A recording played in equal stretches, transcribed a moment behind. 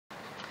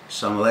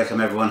Shalom Aleichem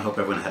everyone, hope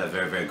everyone had a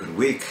very good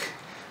week.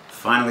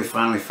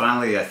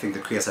 Finally, I think the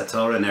Kriyas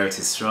HaTorah and Eretz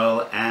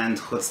Yisrael and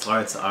Chutz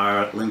La'aretz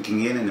are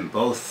linking in, and in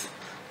both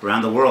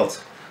around the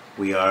world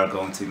we are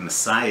going to be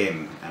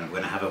Messiahim, and we're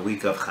going to have a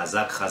week of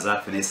Chazak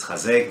V'Nis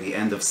Chazek, the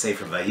end of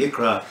Sefer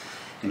Vayikra,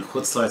 in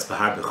Chutz La'aretz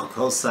Parashat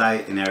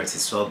Bechukotei, in Eretz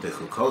Yisrael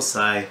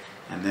Bechukotei,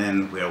 and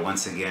then we are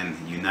once again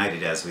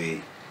united as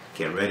we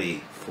get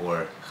ready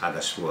for Chag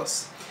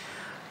HaShavuos.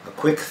 A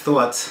quick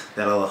thought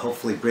that'll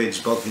hopefully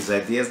bridge both these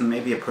ideas and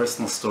maybe a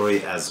personal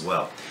story as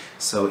well.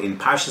 So in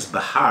Parashat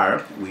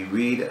Behar, we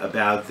read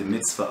about the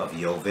mitzvah of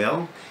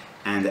Yovel,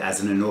 and as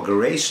an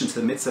inauguration to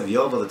the mitzvah of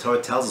Yovel, the Torah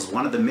tells us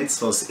one of the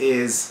mitzvahs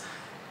is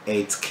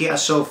a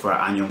Tkiyah shofar.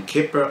 On Yom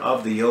Kippur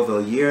of the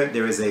Yovel year,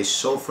 there is a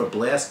shofar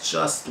blast,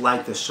 just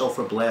like the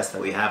shofar blast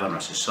that we have on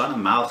Rosh Hashanah,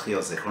 Malchi,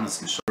 or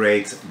Zechronos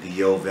Mishor, the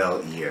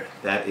Yovel year.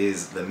 That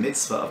is the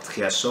mitzvah of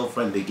Tkiyah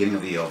shofar in the beginning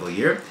of the Yovel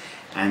year.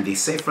 And the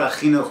Sefer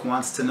HaChinuch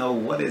wants to know,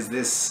 what is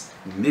this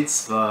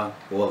mitzvah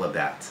all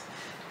about?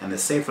 And the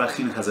Sefer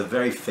HaChinuch has a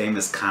very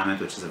famous comment,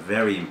 which is a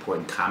very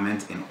important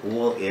comment in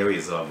all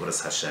areas of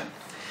Avodas Hashem.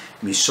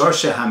 Mishor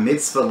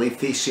sheha-mitzvah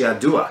lifi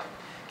she'adua,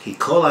 ki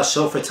kol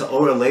ha-shofar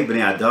ta'oreh lei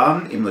bnei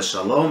adam, im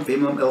l'shalom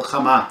v'im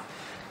l'milchama.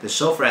 The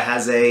shofar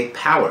has a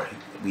power.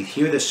 We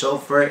hear the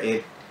shofar,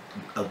 it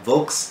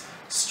evokes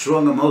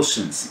strong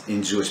emotions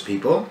in Jewish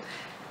people,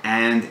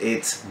 and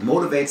it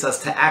motivates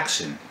us to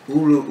action.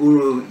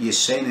 Uru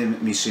yeshenim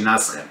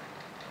mishinaschem.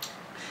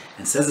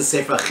 And says the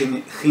Sefer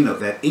HaChinuch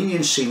that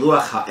inyan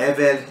shiluach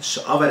ha'eved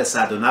she'aved es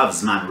adonav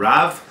zman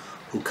rav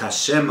hu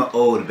kashem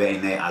ma'od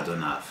be'enei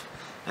adonav.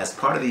 As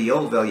part of the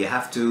Yovel, you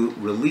have to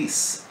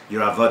release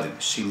your avodim,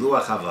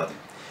 shiluach avodim.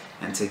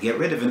 And to get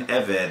rid of an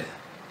eved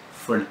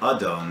for an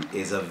adon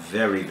is a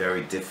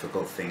very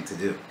difficult thing to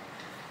do.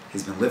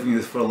 He's been living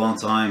with you for a long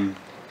time,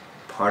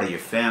 part of your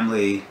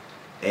family,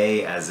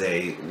 as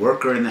a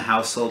worker in the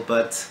household,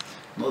 but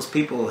most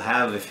people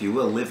have, if you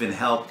will, live in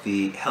help.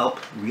 The help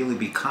really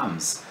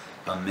becomes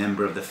a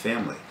member of the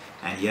family.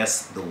 And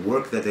yes, the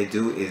work that they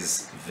do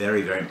is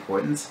very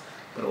important,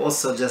 but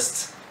also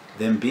just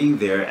them being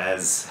there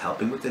as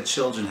helping with the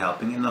children,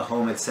 helping in the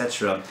home,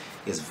 etc.,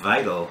 is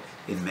vital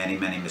in many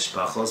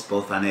mishpachos,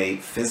 both on a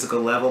physical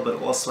level, but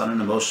also on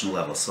an emotional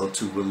level. So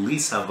to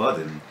release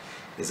avodim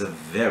is a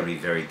very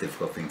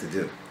difficult thing to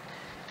do.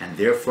 And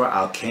therefore,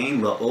 al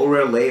kain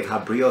la'orer leiv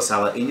habrios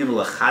ala inyan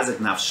ulachazek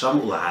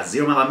nafsham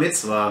ulahazir ala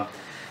mitzvah.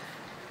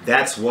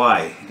 That's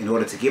why, in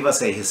order to give us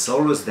a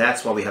hisorus,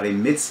 that's why we have a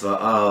mitzvah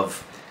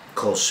of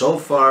kol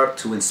shofar,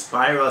 to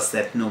inspire us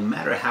that no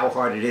matter how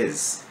hard it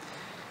is,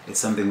 it's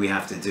something we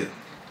have to do.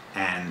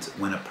 And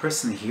when a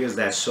person hears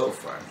that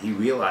shofar, he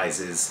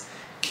realizes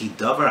ki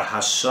davar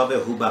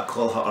hashaveh hu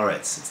ba'kol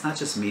ha'aretz. It's not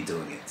just me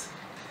doing it.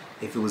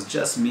 If it was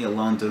just me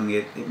alone doing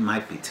it, it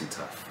might be too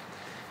tough.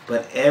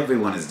 But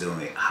everyone is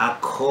doing it.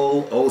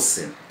 Hakol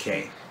osim,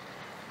 okay.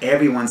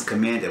 Everyone's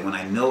commanded. When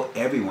I know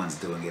everyone's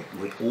doing it,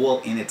 we're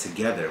all in it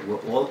together. We're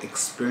all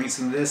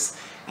experiencing this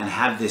and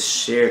have this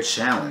shared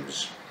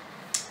challenge.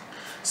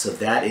 So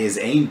that is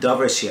ein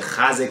davar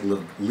shechazek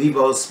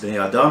libos bnei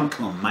adam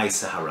k'mo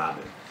ma'aseh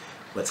harabim.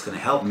 What's going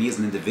to help me as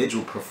an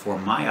individual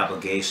perform my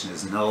obligation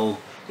is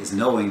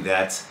knowing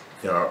that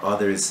there are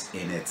others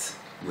in it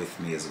with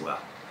me as well,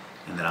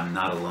 and that I'm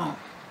not alone.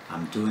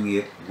 I'm doing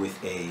it with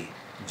a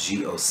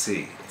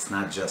GOC. It's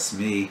not just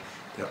me.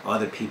 There are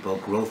other people,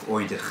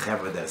 growth-oriented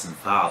chevra that is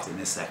involved in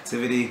this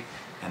activity,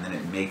 and then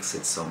it makes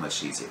it so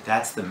much easier.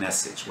 That's the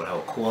message, what I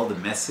would call the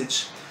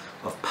message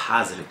of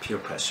positive peer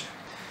pressure.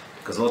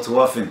 Because all too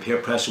often, peer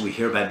pressure, we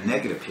hear about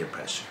negative peer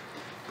pressure.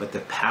 But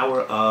the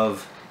power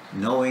of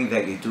knowing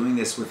that you're doing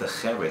this with a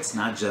chevra, it's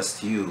not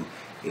just you,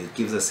 it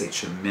gives us a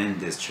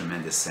tremendous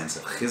sense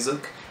of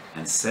chizuk,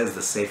 and says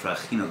the Sefer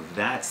HaChinuch,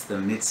 that's the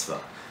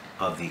mitzvah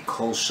of the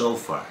kol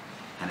shofar.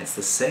 And it's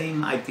the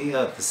same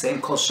idea, the same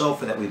kol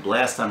shofar that we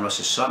blast on Rosh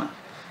Hashanah.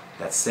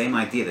 That same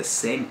idea, the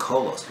same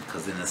kolos,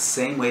 because in the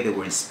same way that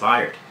we're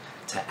inspired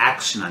to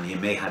action on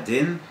Yemei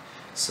Hadin,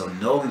 so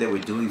knowing that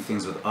we're doing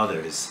things with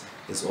others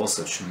is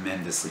also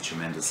tremendously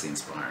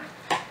inspiring.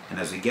 And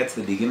as we get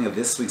to the beginning of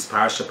this week's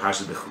Parashat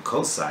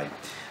Bechukotei,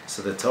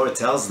 so the Torah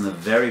tells in the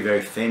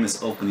very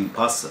famous opening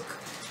pasuk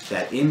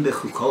that in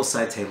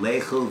Bechukotei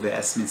telechu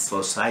ve'es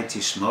mitzvosai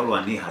tishmoru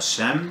ani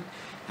Hashem.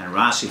 And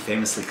Rashi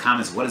famously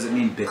comments, what does it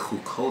mean,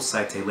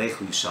 Bechukotei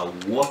telechu, you shall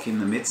walk in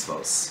the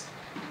mitzvos?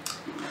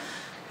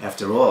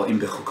 After all, in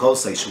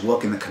Bechukotei, you should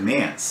walk in the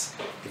commands.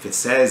 If it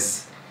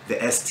says,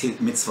 Ve'es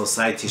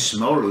mitzvosai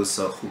tishmoru,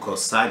 so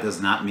Chukosai does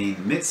not mean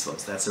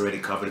mitzvos. That's already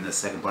covered in the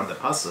second part of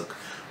the pasuk.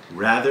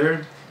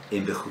 Rather,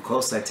 in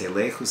Bechukotei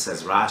telechu,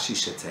 says Rashi,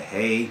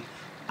 Shetehei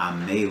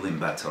amelim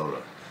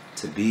batorah,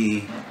 to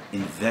be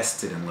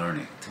invested in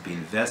learning, to be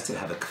invested,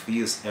 have a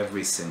kfiyus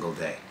every single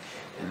day.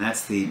 And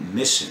that's the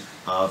mission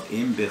of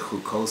Im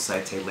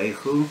Bechukotei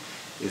Telechu,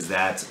 is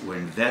that we're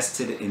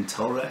invested in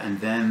Torah,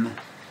 and then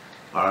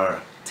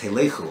our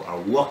Telechu, our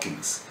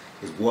walkings,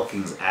 is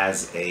walkings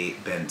as a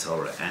Ben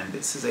Torah. And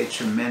this is a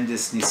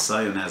tremendous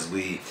nisayon as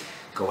we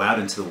go out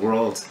into the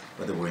world.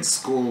 whether we're in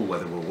school,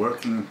 whether we're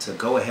working, to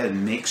go ahead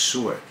and make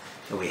sure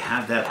that we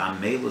have that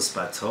amelus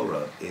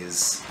b'Torah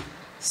is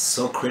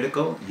so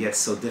critical, yet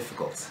so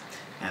difficult.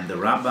 And the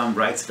Rambam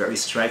writes very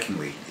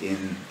strikingly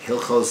in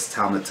Hilchos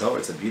Talmud Torah,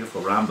 it's a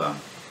beautiful Rambam.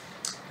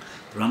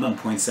 The Rambam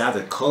points out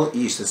that Kol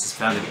Ish, this is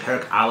found in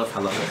Perek Aleph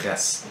Halacha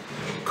Ches,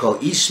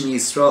 Kol Ish mi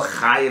Yisrael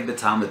chayev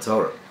b'Talmud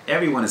Torah.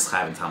 Everyone is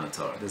chayev in Talmud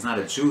Torah. There's not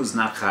a Jew who's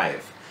not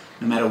chayev.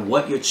 No matter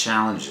what your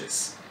challenge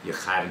is, you're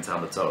chayev in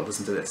Talmud Torah.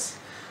 Listen to this.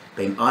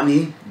 Bein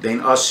ani,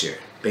 bein ashir,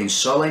 bein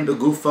sholem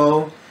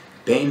begufo,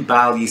 bein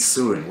bal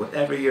yisurin.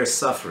 Whatever you're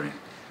suffering,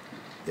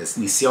 there's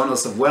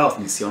nisyonos of wealth,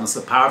 nisyonos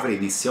of poverty,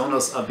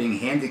 nisyonos of being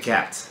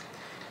handicapped,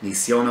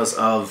 nisyonos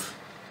of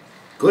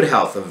good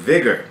health, of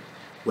vigor.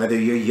 Whether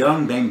you're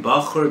young, bein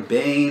bachur,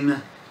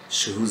 bein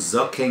shehu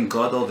zoken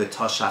gadol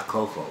v'toshach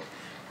kocho.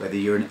 Whether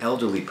you're an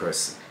elderly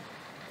person,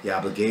 the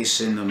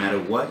obligation, no matter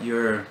what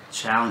your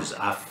challenge,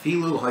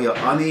 afilu haya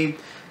ani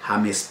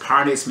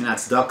hamisparnes min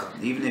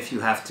tzedakah. Even if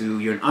you have to,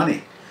 you're an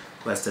ani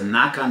who has to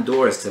knock on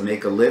doors to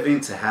make a living,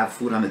 to have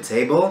food on the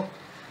table.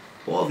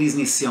 All these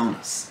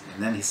nisyonos.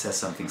 And then he says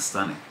something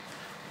stunning.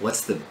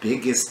 What's the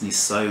biggest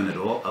nisayon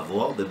of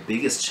all? The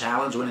biggest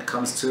challenge when it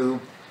comes to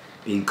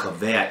being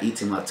kovea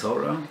itim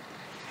laTorah?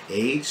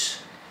 Age,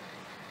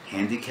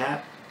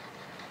 handicap,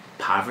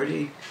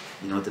 poverty.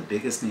 You know what the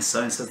biggest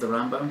nisayon, says the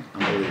Rambam?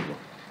 Unbelievable.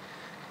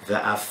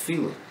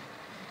 Ve'afilu,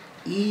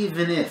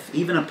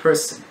 even a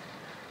person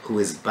who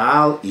is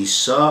Baal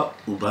Isha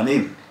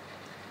Ubanim,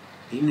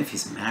 even if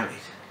he's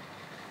married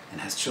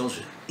and has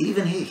children,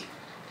 even he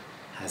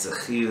has a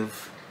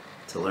chiyuv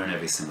to learn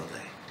every single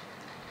day.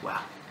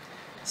 Wow.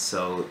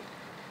 So,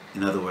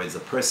 in other words, a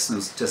person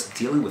who's just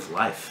dealing with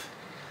life,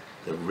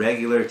 the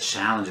regular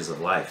challenges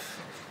of life,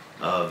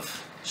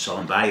 of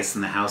shalom bayis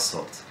in the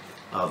household,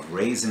 of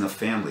raising a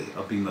family,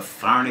 of being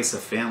mefarnes a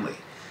family,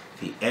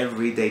 the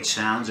everyday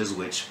challenges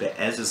which,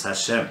 be'ezus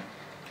Hashem,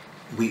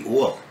 we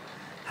all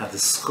have the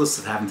schus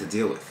of having to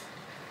deal with.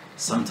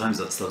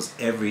 Sometimes it's those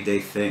everyday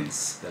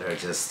things that are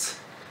just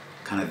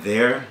kind of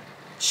there,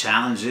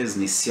 challenges,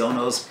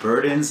 nisyonos,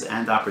 burdens,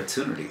 and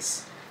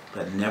opportunities.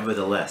 But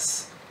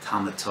nevertheless,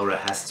 Talmud Torah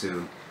has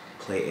to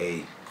play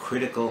a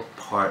critical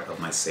part of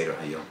my Seder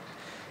Hayom.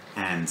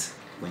 And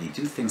when you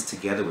do things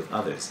together with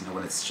others,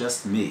 when it's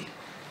just me,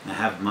 and I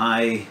have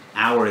my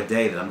hour a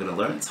day that I'm going to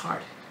learn, it's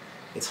hard.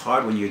 It's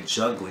hard when you're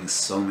juggling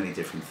so many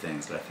different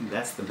things. But I think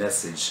that's the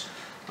message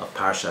of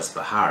Parashat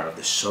Bahar, of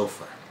the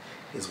shofar,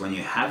 is when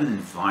you have an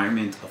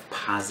environment of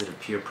positive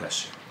peer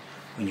pressure,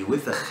 when you're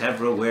with a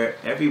chevra where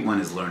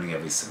everyone is learning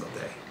every single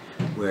day,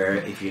 where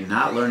if you're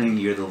not learning,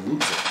 you're the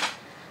loser,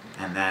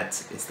 and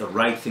that it's the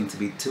right thing to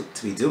be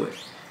doing.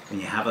 When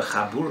you have a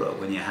chabura,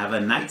 when you have a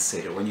night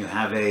seder, when you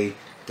have a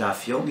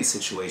daf yomi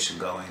situation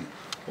going,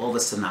 all of a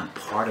sudden I'm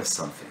part of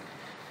something.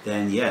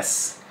 Then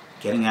yes,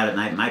 getting out at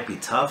night might be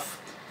tough,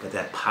 but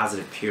that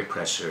positive peer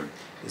pressure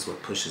is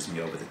what pushes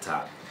me over the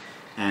top.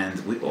 And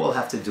we all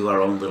have to do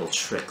our own little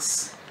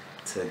tricks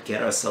to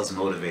get ourselves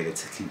motivated,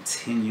 to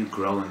continue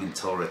growing in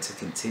Torah, to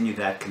continue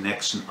that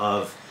connection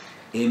of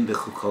im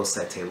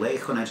Bechukotei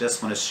telechu. And I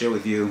just want to share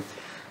with you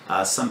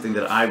something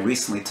that I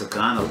recently took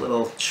on, a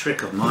little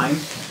trick of mine,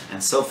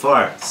 and so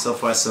far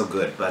so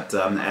good. But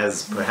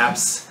as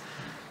perhaps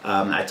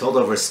I told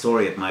over a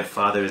story at my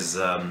father's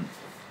levaya,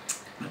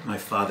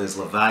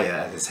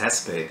 at his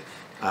hesped,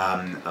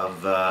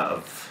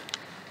 of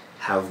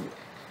how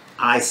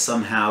I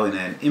somehow, in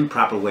an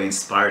improper way,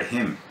 inspired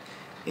him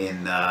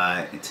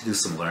to do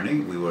some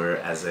learning. We were,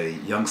 as a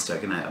youngster,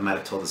 again, I might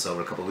have told this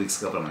over a couple of weeks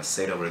ago, but I'm going to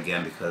say it over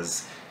again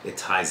because it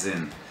ties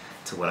in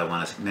to what I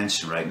want to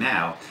mention right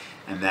now.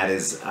 And that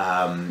is,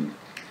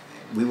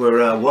 we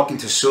were walking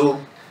to shul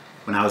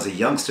when I was a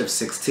youngster of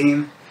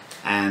 16,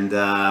 and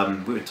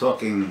we were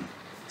talking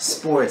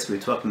sports, we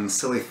were talking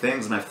silly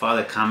things. My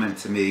father commented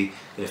to me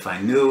that if I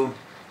knew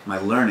my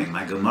learning,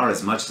 my Gemara,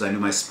 as much as I knew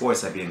my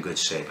sports, I'd be in good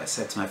shape. I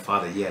said to my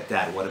father, yeah,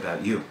 Dad, what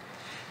about you?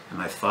 And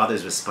my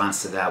father's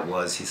response to that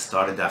was, he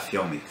started daf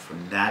yomi.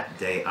 From that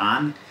day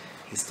on,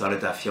 he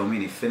started daf yomi,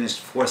 and he finished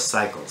 4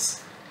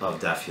 cycles of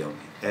daf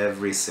yomi.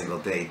 Every single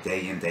day,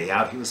 day in, day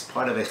out, he was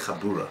part of a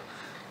chabura,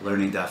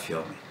 learning daf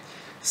yomi.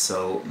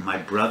 So my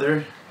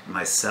brother,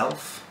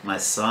 myself, my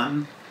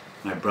son,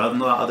 my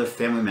brother-in-law, other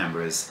family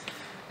members,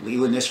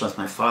 Lilu Nishmas,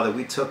 my father,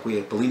 we took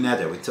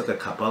a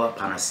Kabbalah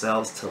upon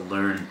ourselves to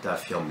learn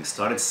daf yomi. We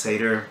started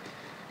Seder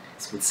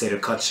with Seder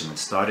Kachim, which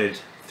started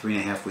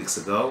 3.5 weeks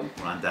ago.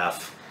 We're on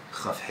daf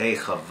Chav Hei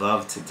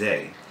Chavav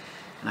today.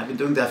 And I've been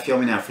doing daf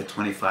yomi now for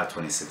 25,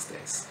 26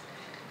 days.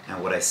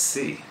 And what I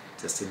see,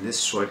 just in this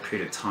short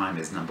period of time,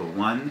 is number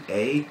one,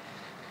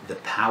 the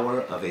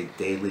power of a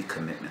daily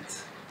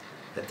commitment.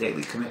 A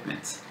daily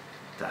commitment.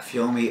 Daf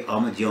yomi,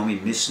 Amud yomi,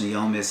 Mishnah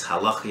yomis,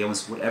 Halacha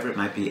yomis, whatever it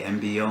might be,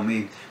 MB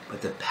yomi,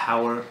 but the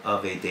power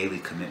of a daily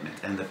commitment,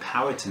 and the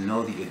power to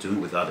know that you're doing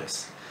it with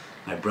others.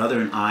 My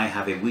brother and I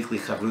have a weekly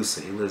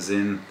chavrusa. He lives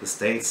in the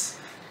States.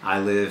 I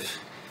live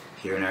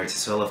here in Eretz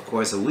Yisrael, of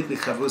course. A weekly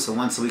chavrusa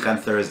once a week on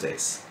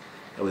Thursdays.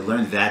 And we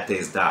learn that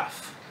day's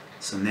daf.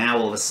 So now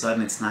all of a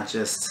sudden it's not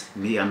just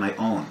me on my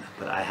own,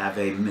 but I have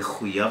a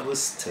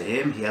mechuyavus to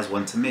him, he has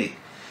one to me.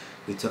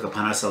 We took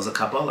upon ourselves a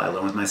Kabbalah. I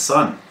learn with my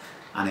son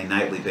on a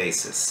nightly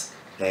basis.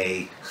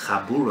 A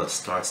chabura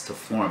starts to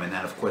form, and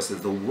then of course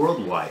there's the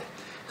worldwide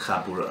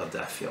chabura of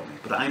Daf Yomi.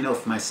 But I know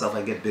for myself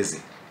I get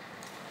busy.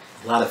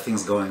 A lot of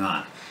things going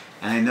on.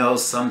 And I know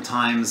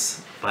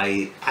sometimes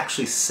by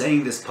actually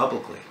saying this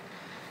publicly,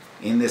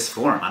 in this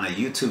form, on a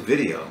YouTube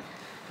video,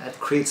 that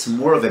creates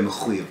more of a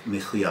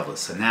mechuyavus.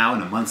 So now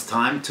in a month's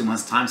time, 2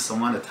 months' time,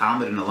 someone, a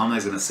Talmud, an alumni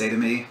is going to say to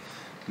me,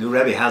 "New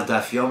Rebbe, how's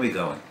Daf Yomi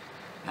going?"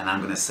 And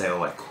I'm going to say,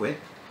 "Oh, I quit."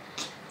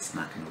 It's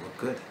not going to look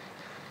good.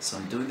 So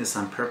I'm doing this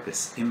on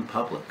purpose, in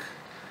public,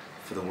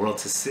 for the world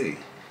to see,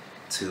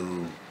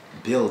 to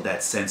build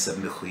that sense of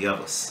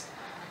mechuyavus.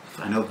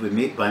 I know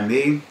by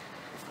me,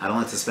 I don't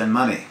like to spend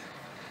money.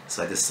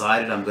 So I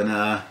decided I'm going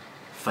to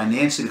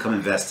financially become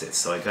invested.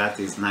 So I got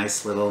these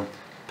nice little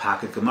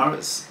pocket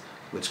Gemaras,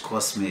 which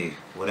cost me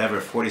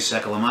whatever, 40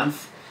 shekel a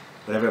month,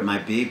 whatever it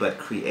might be, but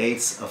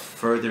creates a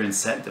further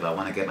incentive. I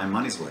want to get my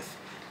money's worth,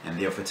 and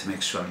therefore to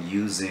make sure I'm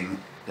using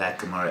that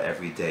Gemara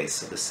every day.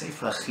 So the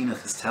Sefer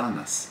HaChinuch is telling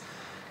us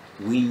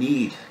we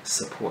need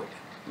support.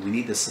 We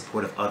need the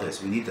support of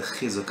others. We need the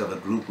chizuk of a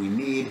group. We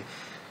need,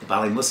 the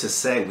Bali Musa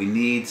say, we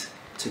need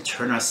to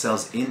turn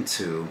ourselves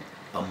into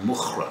a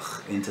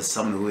mukhrach, into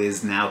someone who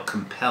is now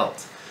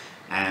compelled.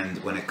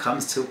 And when it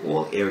comes to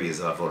all areas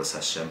of Avodas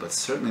Hashem, but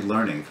certainly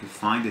learning, if you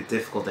find it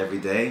difficult every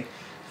day,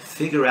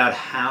 figure out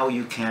how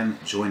you can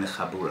join a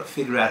chabura.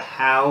 Figure out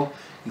how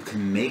you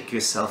can make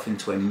yourself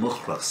into a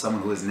mukhrach,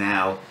 someone who is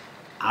now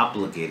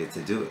obligated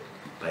to do it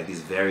by these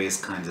various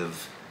kinds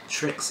of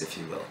tricks, if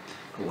you will.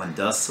 But one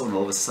does so, and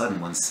all of a sudden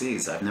one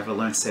sees, I've never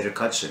learned Seder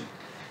Kachin.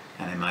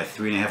 And in my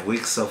 3.5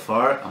 weeks so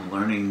far, I'm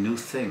learning new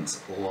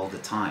things all the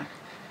time.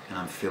 And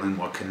I'm feeling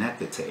more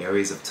connected to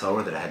areas of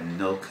Torah that I had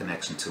no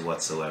connection to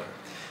whatsoever.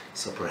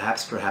 So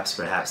perhaps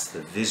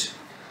the vision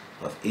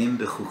of Im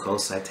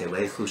Bechukotei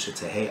Telechu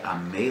Shetehei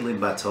Amelim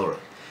BaTorah,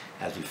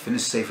 as we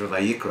finish Sefer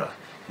Vayikra,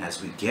 and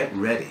as we get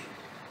ready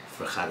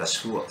for Chag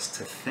HaShavuos,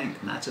 to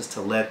think, not just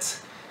to let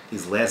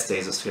these last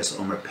days of Sfiras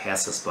Omer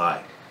pass us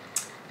by,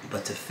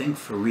 but to think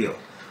for real,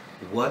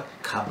 what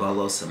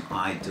Kabbalos am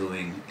I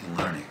doing in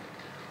learning?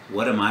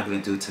 What am I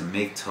going to do to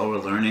make Torah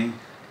learning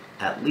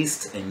at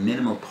least a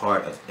minimal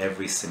part of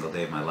every single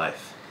day of my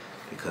life?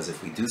 Because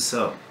if we do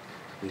so,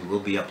 we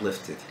will be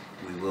uplifted,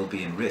 we will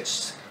be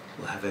enriched,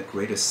 we'll have a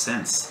greater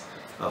sense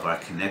of our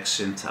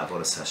connection to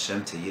Avodas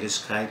Hashem, to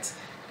Yiddishkeit,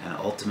 and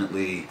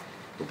ultimately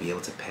we'll be able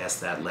to pass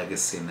that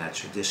legacy and that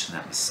tradition,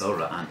 that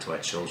Masorah, onto our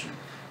children,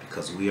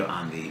 because we are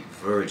on the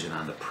verge and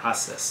on the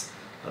process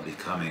of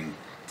becoming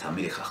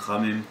Talmidei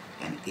Chachamim,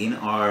 and in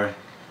our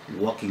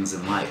walkings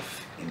in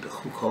life, in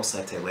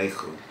Bechukotei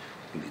Telechu,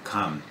 we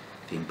become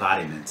the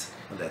embodiment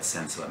of that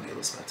sense of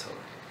Amelus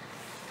BaTorah.